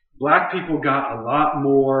 black people got a lot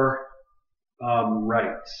more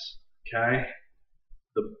rights. Okay,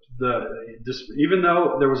 even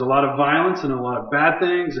though there was a lot of violence and a lot of bad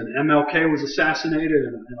things, and MLK was assassinated,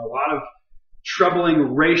 and a lot of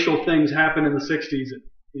troubling racial things happened in the 60s.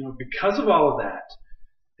 Because of all of that,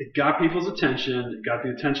 it got people's attention. It got the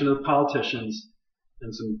attention of the politicians,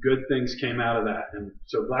 and some good things came out of that. And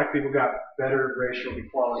so black people got better racial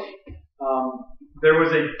equality. There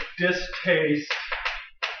was a distaste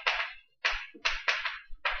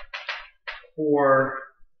for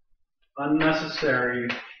unnecessary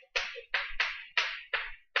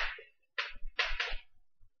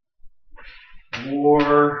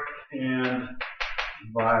war and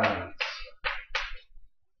violence.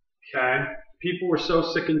 Okay? People were so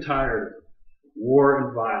sick and tired of war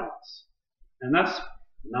and violence. And that's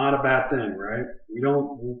not a bad thing, right? We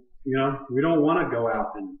don't want to go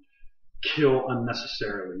out and kill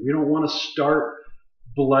unnecessarily. We don't want to start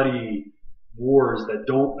bloody wars that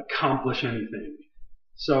don't accomplish anything.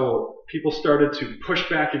 So people started to push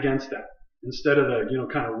back against that. Instead of the,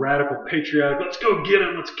 kind of radical patriotic, let's go get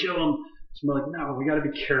them, let's kill them. It's more like, no, we got to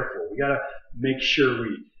be careful. We got to make sure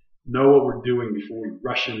we know what we're doing before we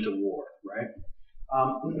rush into war, right?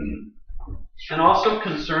 And also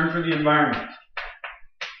concern for the environment.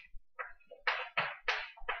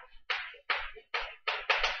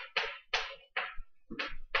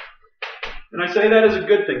 And I say that as a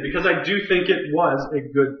good thing because I do think it was a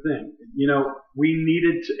good thing. We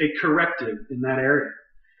needed a corrective in that area.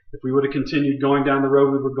 If we would have continued going down the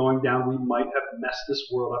road we were going down, we might have messed this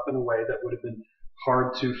world up in a way that would have been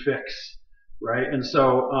hard to fix, right? And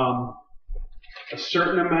so a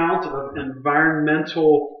certain amount of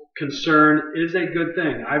environmental concern is a good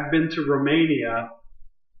thing. I've been to Romania,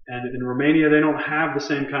 and in Romania they don't have the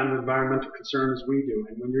same kind of environmental concern as we do.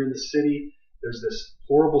 And when you're in the city, there's this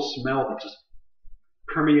horrible smell that just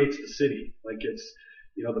permeates the city. Like it's,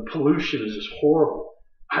 the pollution is just horrible.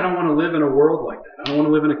 I don't want to live in a world like that. I don't want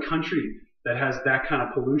to live in a country that has that kind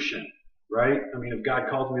of pollution, right? I mean, if God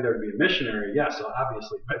called me there to be a missionary, yes,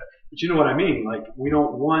 obviously. But you know what I mean? Like, we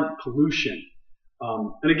don't want pollution.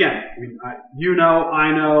 And again,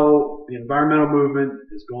 I know the environmental movement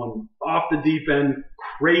is going off the deep end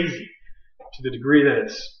crazy to the degree that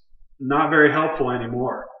it's not very helpful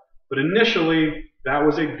anymore. But initially, that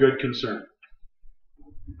was a good concern.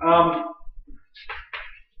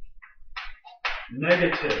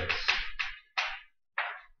 Negatives.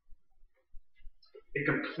 A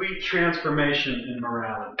complete transformation in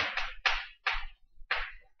morality.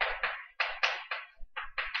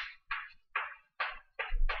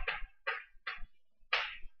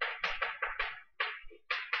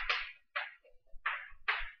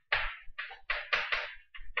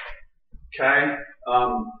 Okay?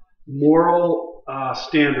 Moral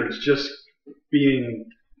standards just being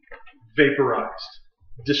vaporized,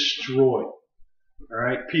 destroyed. All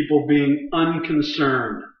right? People being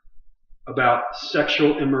unconcerned about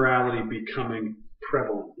sexual immorality becoming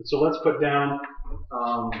prevalent. And so let's put down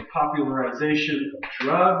the popularization of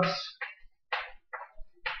drugs.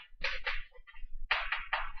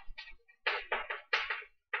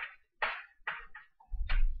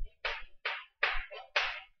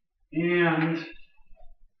 And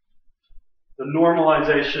the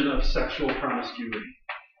normalization of sexual promiscuity.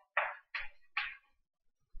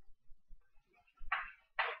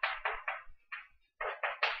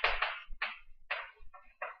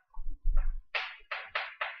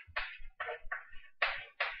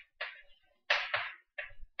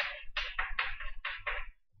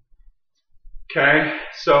 Okay,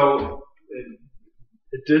 so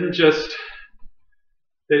it didn't just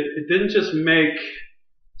make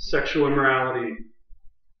sexual immorality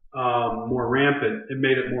more rampant. It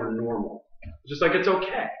made it more normal. Just like it's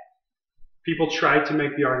okay. People tried to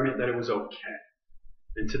make the argument that it was okay,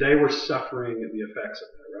 and today we're suffering the effects of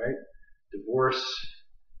that. Right? Divorce,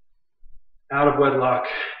 out of wedlock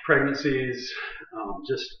pregnancies,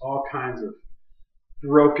 just all kinds of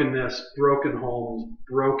brokenness, broken homes,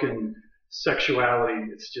 broken sexuality.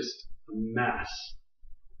 It's just a mess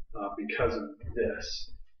because of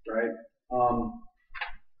this, right?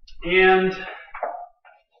 And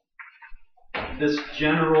this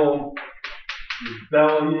general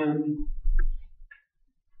rebellion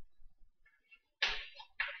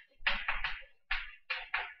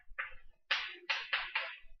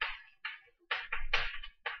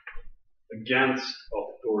against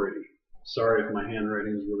authority. Sorry if my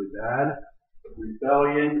handwriting is really bad.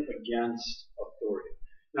 Rebellion against authority.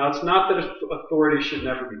 Now, it's not that authority should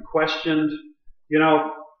never be questioned.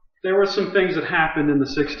 There were some things that happened in the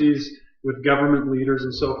 60s with government leaders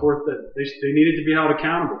and so forth that they needed to be held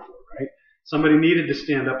accountable for, right? Somebody needed to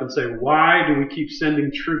stand up and say, why do we keep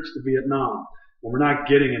sending troops to Vietnam when we're not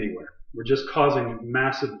getting anywhere? We're just causing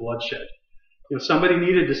massive bloodshed. Somebody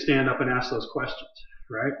needed to stand up and ask those questions,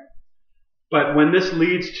 right? But when this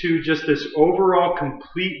leads to just this overall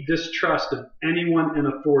complete distrust of anyone in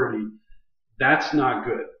authority, that's not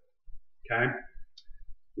good. Okay?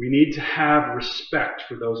 We need to have respect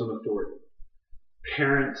for those in authority.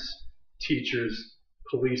 Parents, teachers,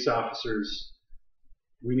 police officers,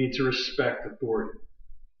 we need to respect authority.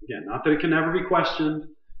 Again, not that it can never be questioned,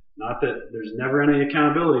 not that there's never any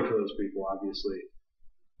accountability for those people, obviously,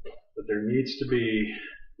 but there needs to be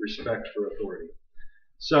respect for authority.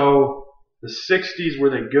 So, The 60s, were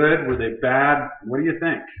they good? Were they bad? What do you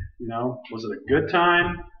think? Was it a good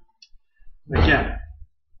time? Again,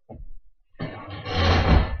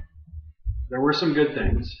 there were some good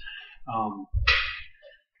things.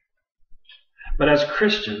 But as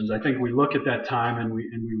Christians, I think we look at that time and we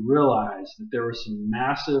realize that there were some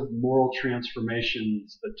massive moral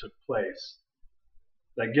transformations that took place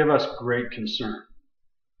that give us great concern.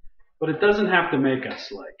 But it doesn't have to make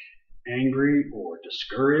us angry or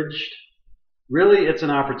discouraged. Really, it's an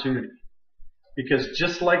opportunity. Because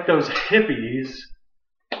just like those hippies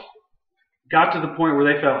got to the point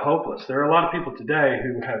where they felt hopeless, there are a lot of people today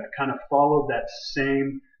who have kind of followed that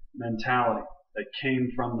same mentality that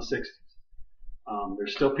came from the 60s.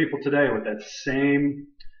 There's still people today with that same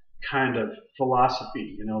kind of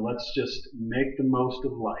philosophy. Let's just make the most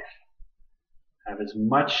of life. Have as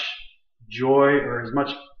much joy, or as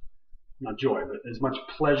much, not joy, but as much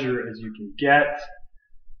pleasure as you can get,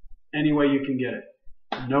 any way you can get it.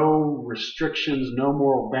 No restrictions, no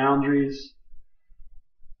moral boundaries.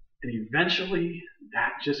 And eventually,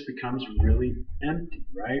 that just becomes really empty,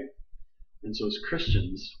 right? And so as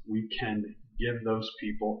Christians, we can give those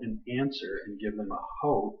people an answer and give them a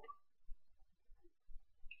hope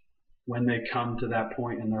when they come to that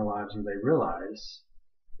point in their lives where they realize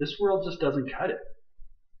this world just doesn't cut it.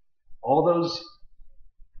 All those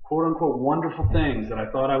quote-unquote wonderful things that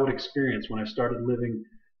I thought I would experience when I started living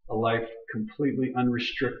a life completely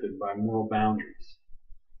unrestricted by moral boundaries,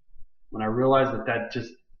 when I realized that that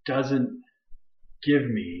just doesn't give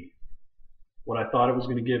me what I thought it was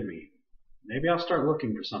going to give me, maybe I'll start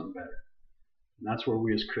looking for something better. And that's where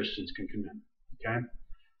we as Christians can come in. Okay?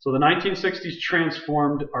 So the 1960s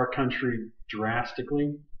transformed our country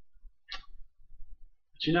drastically.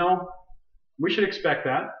 But we should expect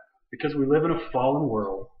that because we live in a fallen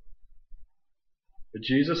world. But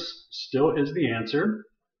Jesus still is the answer.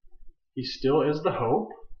 He still is the hope.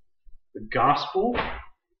 The gospel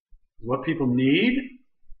is what people need.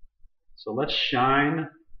 So let's shine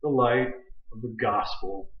the light of the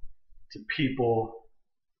gospel to people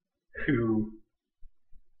who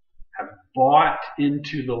have bought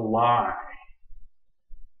into the lie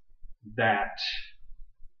that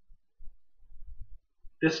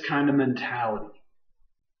this kind of mentality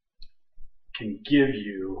can give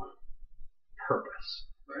you purpose,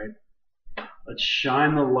 right? Let's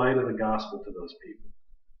shine the light of the gospel to those people,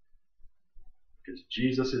 because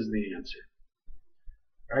Jesus is the answer.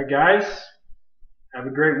 All right, guys, have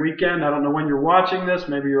a great weekend. I don't know when you're watching this.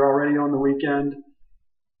 Maybe you're already on the weekend.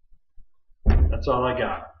 That's all I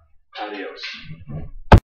got. Adios.